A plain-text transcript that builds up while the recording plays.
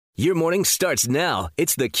Your morning starts now.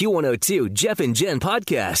 It's the Q102 Jeff and Jen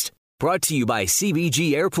podcast brought to you by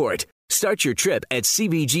CBG Airport. Start your trip at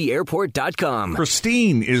CBGAirport.com.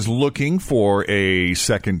 Christine is looking for a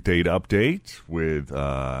second date update with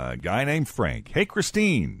a guy named Frank. Hey,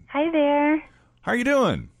 Christine. Hi there. How are you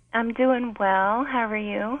doing? I'm doing well. How are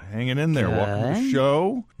you? Hanging in there. Good. Welcome to the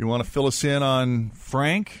show. You want to fill us in on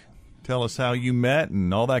Frank? Tell us how you met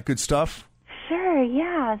and all that good stuff? Sure,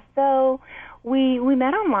 yeah. So we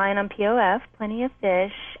met online on POF, Plenty of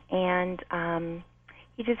Fish, and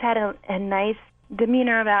he just had a nice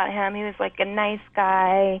demeanor about him. He was like a nice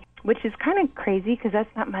guy, which is kind of crazy because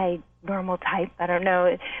that's not my normal type. I don't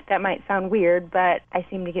know. That might sound weird, but I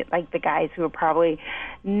seem to get like the guys who are probably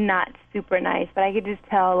not super nice. But I could just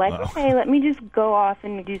tell, like, okay, let me just go off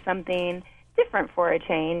and do something different for a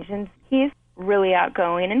change. And he's really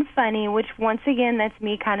outgoing and funny, which once again, that's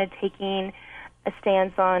me kind of taking a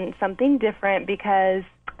stance on something different because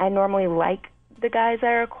I normally like the guys that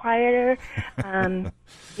are quieter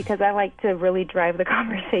because I like to really drive the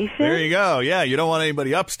conversation. There you go. Yeah, you don't want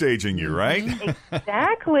anybody upstaging you, right?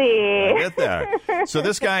 Exactly. I get that. So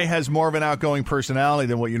this guy has more of an outgoing personality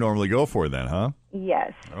than what you normally go for then, huh?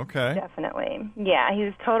 Yes. Okay. Definitely. Yeah, he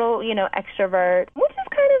was total, extrovert, which is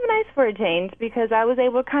kind of nice for a change because I was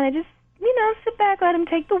able to kind of just, sit back, let him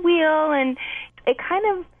take the wheel, and it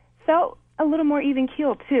kind of felt a little more even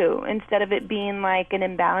keel too, instead of it being like an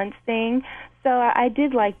imbalanced thing. So I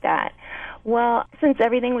did like that. Well, since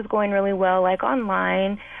everything was going really well, like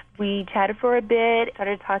online, we chatted for a bit,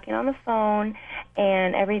 started talking on the phone,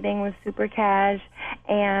 and everything was super cash,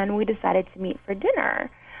 and we decided to meet for dinner.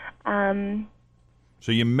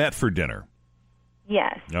 So you met for dinner?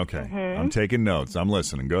 Yes. Okay. Mm-hmm. I'm taking notes. I'm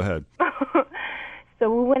listening. Go ahead. So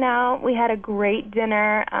we went out. We had a great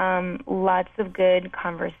dinner, lots of good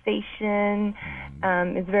conversation.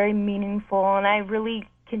 It's very meaningful, and I really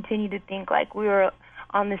continue to think like we were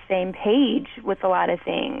on the same page with a lot of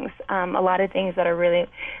things that are really,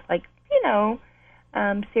 like,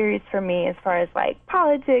 serious for me as far as, like,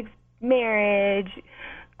 politics, marriage,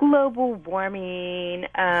 global warming,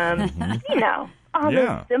 all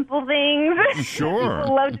those simple things. Sure.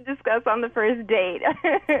 People love to discuss on the first date.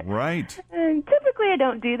 Right. And typically I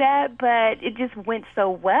don't do that, but it just went so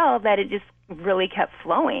well that it just really kept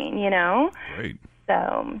flowing, Great.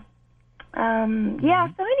 So, so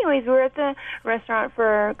anyways, we were at the restaurant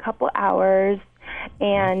for a couple hours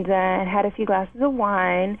and had a few glasses of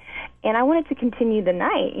wine, and I wanted to continue the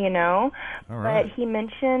night, All right. But he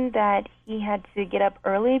mentioned that he had to get up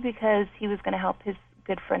early because he was going to help his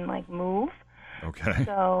good friend, move. Okay.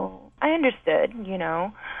 So I understood,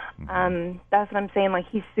 That's what I'm saying. Like,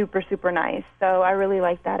 he's super, super nice. So I really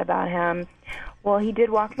like that about him. Well, he did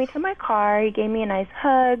walk me to my car. He gave me a nice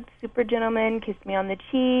hug, super gentleman, kissed me on the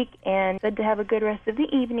cheek, and said to have a good rest of the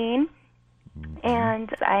evening. And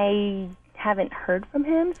I haven't heard from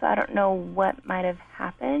him, so I don't know what might have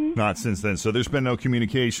happened. Not since then. So there's been no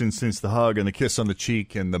communication since the hug and the kiss on the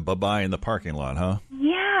cheek and the bye-bye in the parking lot, huh?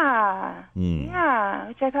 Yeah. Yeah,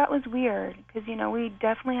 which I thought was weird because, we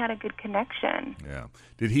definitely had a good connection. Yeah.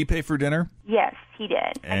 Did he pay for dinner? Yes, he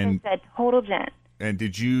did. And like I said, total gent. And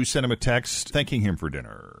did you send him a text thanking him for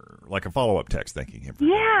dinner? Like a follow-up text thanking him for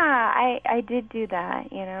dinner? Yeah, I did do that,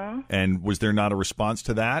 And was there not a response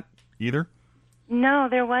to that either? No,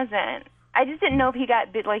 there wasn't. I just didn't know if he got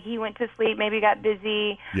he went to sleep, maybe got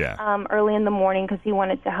busy early in the morning because he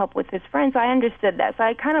wanted to help with his friends. So I understood that. So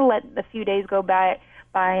I kind of let the few days go by,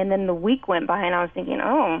 and then the week went by, and I was thinking,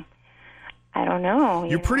 I don't know.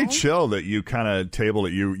 You're pretty chill that you kind of tabled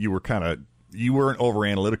it. You weren't over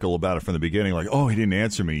analytical about it from the beginning. Like, he didn't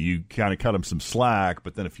answer me. You kind of cut him some slack,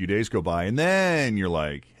 but then a few days go by, and then you're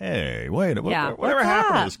like, hey, wait, whatever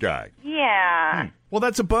happened to this guy? Yeah. Well,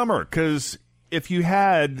 that's a bummer because if you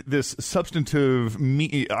had this substantive,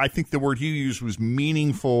 I think the word you used was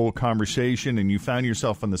meaningful conversation, and you found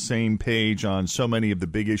yourself on the same page on so many of the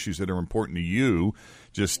big issues that are important to you,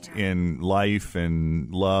 just in life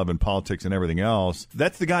and love and politics and everything else,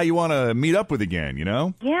 that's the guy you want to meet up with again,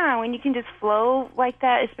 Yeah, when you can just flow like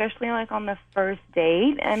that, especially on the first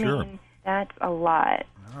date. I mean, that's a lot.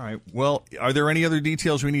 All right. Well, are there any other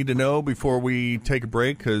details we need to know before we take a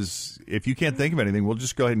break? Because if you can't think of anything, we'll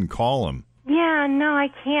just go ahead and call him. Yeah, no, I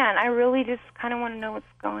can't. I really just kind of want to know what's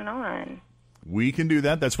going on. We can do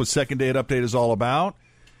that. That's what Second Date Update is all about.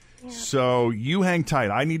 Yeah. So you hang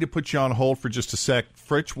tight. I need to put you on hold for just a sec.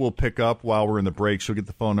 Fritch will pick up while we're in the break. She'll get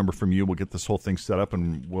the phone number from you. We'll get this whole thing set up,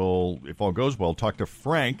 and we'll, if all goes well, talk to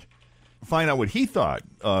Frank, find out what he thought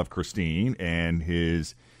of Christine and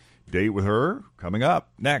his date with her. Coming up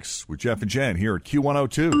next with Jeff and Jen here at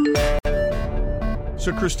Q102.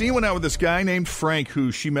 So Christine went out with this guy named Frank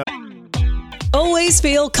who she met. always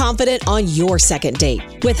feel confident on your second date.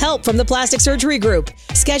 With help from the Plastic Surgery Group.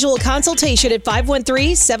 Schedule a consultation at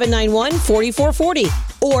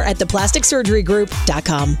 513-791-4440 or at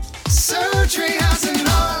theplasticsurgerygroup.com. Surgery has an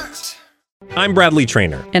art. I'm Bradley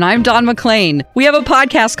Trainer. And I'm Don McClain. We have a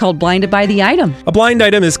podcast called Blinded by the Item. A blind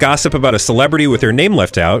item is gossip about a celebrity with their name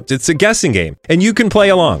left out. It's a guessing game, and you can play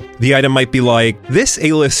along. The item might be like, this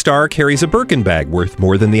A-list star carries a Birkin bag worth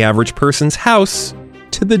more than the average person's house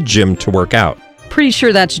to the gym to work out. Pretty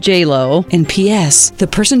sure that's J-Lo. And P.S. the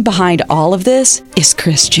person behind all of this is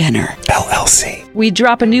Kris Jenner, LLC. We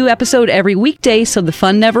drop a new episode every weekday so the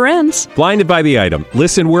fun never ends. Blinded by the Item.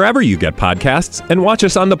 Listen wherever you get podcasts and watch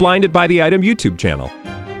us on the Blinded by the Item YouTube channel.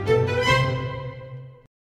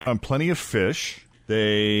 Plenty of Fish.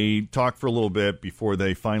 They talked for a little bit before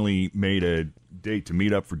they finally made a date to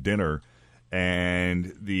meet up for dinner.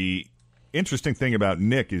 And the interesting thing about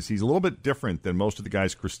Nick is he's a little bit different than most of the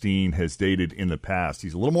guys Christine has dated in the past.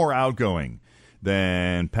 He's a little more outgoing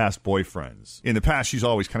than past boyfriends. In the past, she's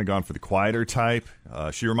always kind of gone for the quieter type.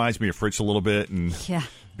 She reminds me of Fritz a little bit. And yeah.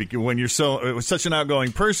 When you're such an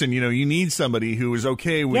outgoing person, you need somebody who is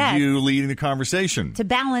okay with you leading the conversation. To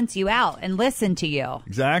balance you out and listen to you.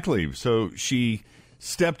 Exactly. So she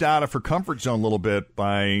stepped out of her comfort zone a little bit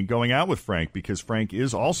by going out with Frank because Frank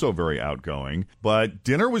is also very outgoing. But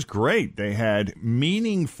dinner was great. They had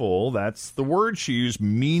meaningful, that's the word she used,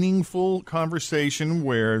 meaningful conversation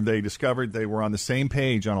where they discovered they were on the same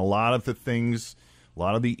page on a lot of the things, a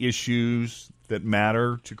lot of the issues that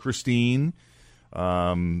matter to Christine.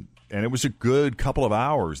 And it was a good couple of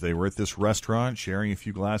hours. They were at this restaurant sharing a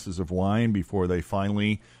few glasses of wine before they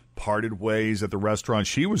finally parted ways at the restaurant.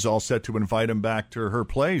 She was all set to invite him back to her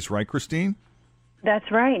place, right, Christine?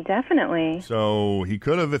 That's right, definitely. So he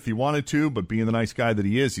could have if he wanted to, but being the nice guy that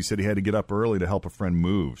he is, he said he had to get up early to help a friend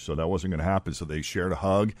move, so that wasn't going to happen. So they shared a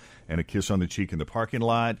hug and a kiss on the cheek in the parking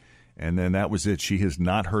lot, and then that was it. She has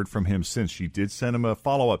not heard from him since. She did send him a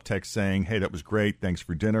follow-up text saying, hey, that was great, thanks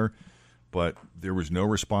for dinner, but there was no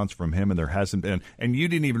response from him, and there hasn't been. And you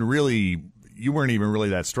weren't even really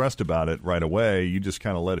that stressed about it right away. You just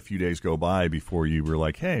kind of let a few days go by before you were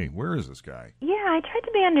like, hey, where is this guy? Yeah, I tried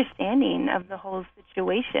to be understanding of the whole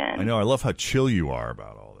situation. I know. I love how chill you are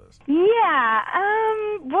about all this. Yeah.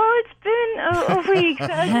 Well, it's been a week,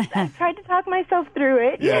 so I've tried to talk myself through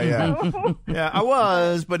it. Yeah. Yeah, I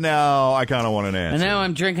was, but now I kind of want an answer. And now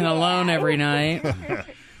I'm drinking alone every night.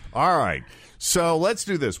 All right. So let's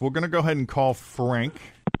do this. We're going to go ahead and call Frank.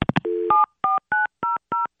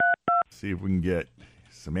 See if we can get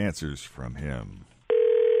some answers from him.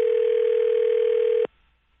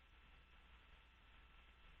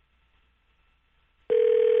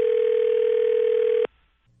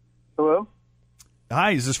 Hello?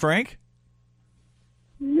 Hi, is this Frank?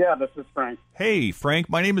 Yeah, this is Frank. Hey, Frank.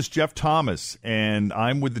 My name is Jeff Thomas, and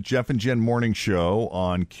I'm with the Jeff and Jen Morning Show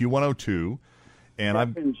on Q102. And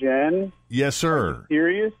Jeff and Jen? Yes, sir. Are you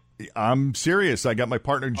serious? I'm serious. I got my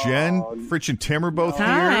partner Jen. Fritch and Tim are both here.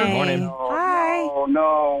 Morning. Hi.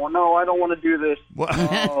 No, I don't want to do this. What?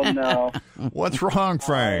 Oh, no. What's wrong,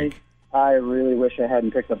 Frank? I really wish I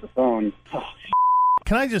hadn't picked up the phone. Oh,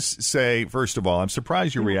 Can I just say, first of all, I'm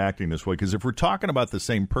surprised you're reacting this way, because if we're talking about the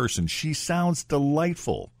same person, she sounds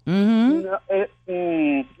delightful. Mm-hmm. No,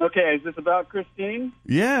 okay, is this about Christine?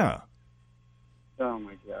 Yeah. Oh,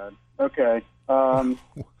 my God. Okay.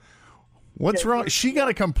 What's wrong? She got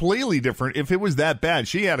a completely different, if it was that bad,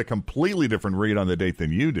 she had a completely different read on the date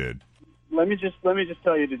than you did. Let me just tell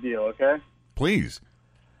you the deal, okay? Please.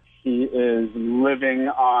 She is living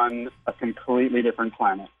on a completely different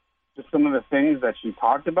planet. Just some of the things that she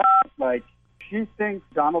talked about, like she thinks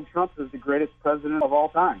Donald Trump is the greatest president of all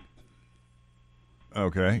time.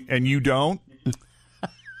 Okay. And you don't?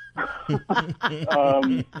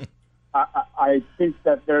 I think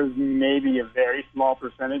that there's maybe a very small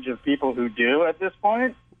percentage of people who do at this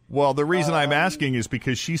point. Well, the reason I'm asking is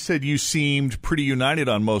because she said you seemed pretty united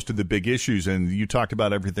on most of the big issues, and you talked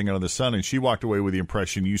about everything under the sun, and she walked away with the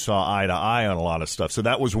impression you saw eye to eye on a lot of stuff. So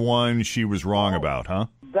that was one she was wrong about, huh?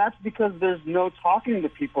 That's because there's no talking to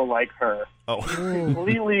people like her. Oh. She's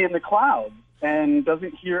completely in the clouds and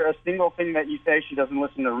doesn't hear a single thing that you say. She doesn't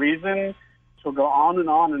listen to reason. She'll go on and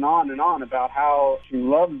on and on and on about how she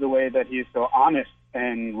loves the way that he's so honest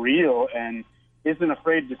and real and isn't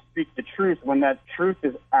afraid to speak the truth when that truth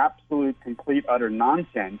is absolute, complete, utter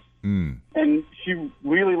nonsense. Mm. And she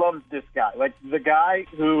really loves this guy. Like, the guy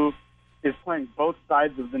who is playing both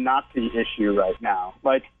sides of the Nazi issue right now.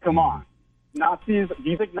 Like, come on. Nazis, do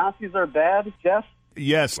you think Nazis are bad, Jeff?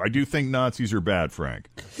 Yes, I do think Nazis are bad, Frank.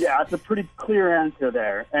 Yeah, it's a pretty clear answer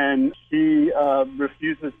there. And she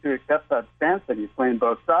refuses to accept that stance that he's playing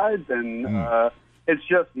both sides, and it's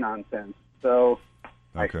just nonsense. So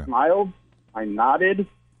Okay. I smiled, I nodded,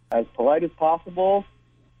 as polite as possible,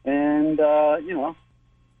 and,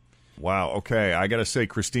 Wow. Okay. I got to say,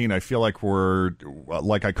 Christine, I feel like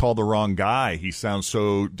I called the wrong guy. He sounds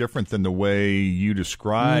so different than the way you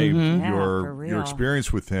described your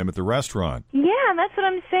experience with him at the restaurant. Yeah, that's what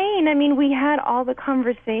I'm saying. I mean, we had all the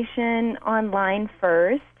conversation online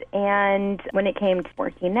first, and when it came to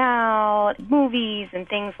working out, movies, and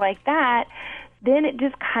things like that, then it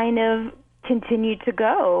just kind of continued to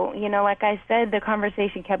go. You know, like I said, the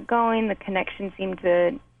conversation kept going, the connection seemed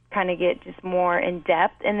to kind of get just more in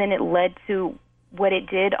depth, and then it led to what it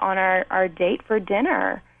did on our date for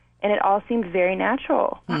dinner, and it all seemed very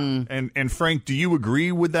natural. And Frank, do you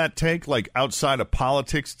agree with that take? Like, outside of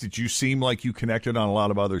politics, did you seem like you connected on a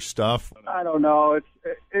lot of other stuff? I don't know.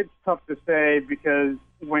 It's tough to say, because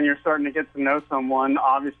when you're starting to get to know someone,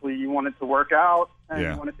 obviously you want it to work out and you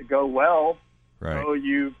want it to go well. Right. So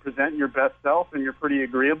you present your best self and you're pretty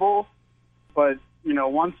agreeable. But,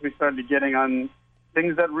 once we started getting on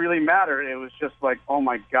things that really matter, it was just like, oh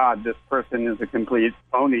my God, this person is a complete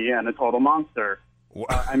phony and a total monster.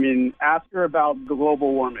 Ask her about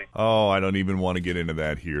global warming. Oh, I don't even want to get into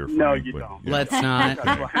that here, Frank. No, you don't. Yeah. Let's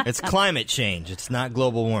not. It's climate change. It's not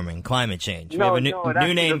global warming. Climate change. No, we have a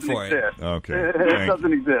new name for it. Okay. It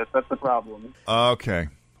doesn't exist. That's the problem. Okay.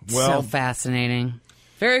 Well, So fascinating.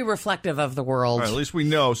 Very reflective of the world. all right, at least we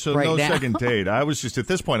know. So Right no now. second date. At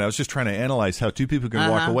this point, I was just trying to analyze how two people can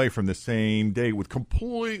walk away from the same date with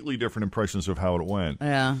completely different impressions of how it went.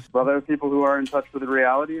 Yeah. Well, there are people who are in touch with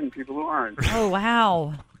reality and people who aren't. Oh,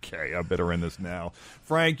 wow. Okay, I better end this now.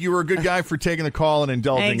 Frank, you were a good guy for taking the call and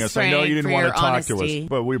indulging Thanks, us. I know Frank, you didn't for want to your talk to honesty. us,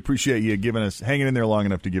 but we appreciate you hanging in there long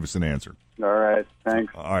enough to give us an answer. All right.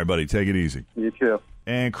 Thanks. All right, buddy, take it easy. You too.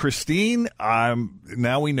 And Christine,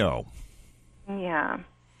 now we know. Yeah,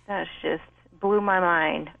 that just blew my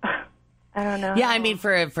mind. I don't know. Yeah, I mean,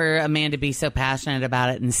 for a man to be so passionate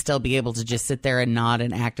about it and still be able to just sit there and nod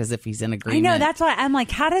and act as if he's in I agreement. know. That's why I'm like,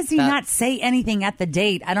 how does he not say anything at the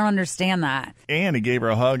date? I don't understand that. And he gave her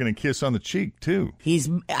a hug and a kiss on the cheek, too.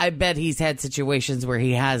 I bet he's had situations where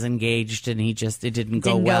he has engaged and it didn't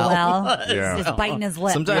go Didn't well. go well. Yeah. Just biting his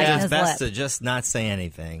lip. Sometimes biting it's his best lip. to just not say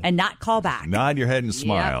anything. And not call back. Nod your head and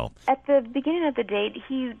smile. At the beginning of the date,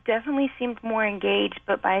 he definitely seemed more engaged,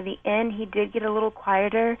 but by the end, he did get a little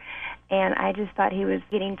quieter, and I just thought he was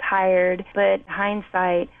getting tired. But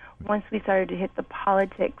hindsight, once we started to hit the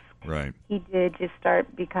politics, Right. he did just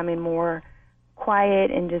start becoming more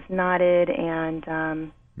quiet and just nodded, and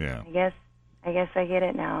Yeah. I guess I get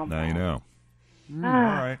it now. Now you know. All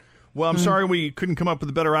right. Well, I'm sorry we couldn't come up with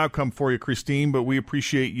a better outcome for you, Christine, but we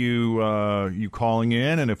appreciate you calling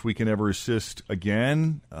in, and if we can ever assist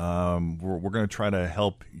again, we're going to try to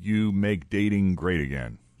help you make dating great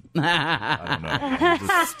again. I don't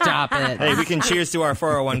know. Stop it. Hey, we can cheers to our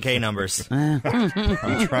 401k numbers. I'm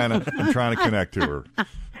trying to connect to her.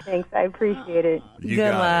 Thanks, I appreciate it. You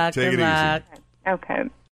Good got luck. it. Take Good it luck. Okay.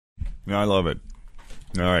 easy. I love it.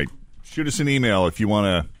 All right. Shoot us an email if you want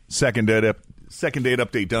a second date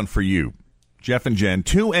update done for you. Jeff and Jen,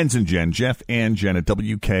 2 N's in Jen, Jeff and Jen at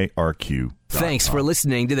WKRQ. Thanks for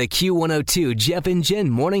listening to the Q102 Jeff and Jen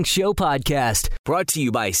Morning Show podcast, brought to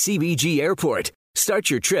you by CBG Airport. Start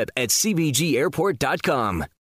your trip at CBGAirport.com.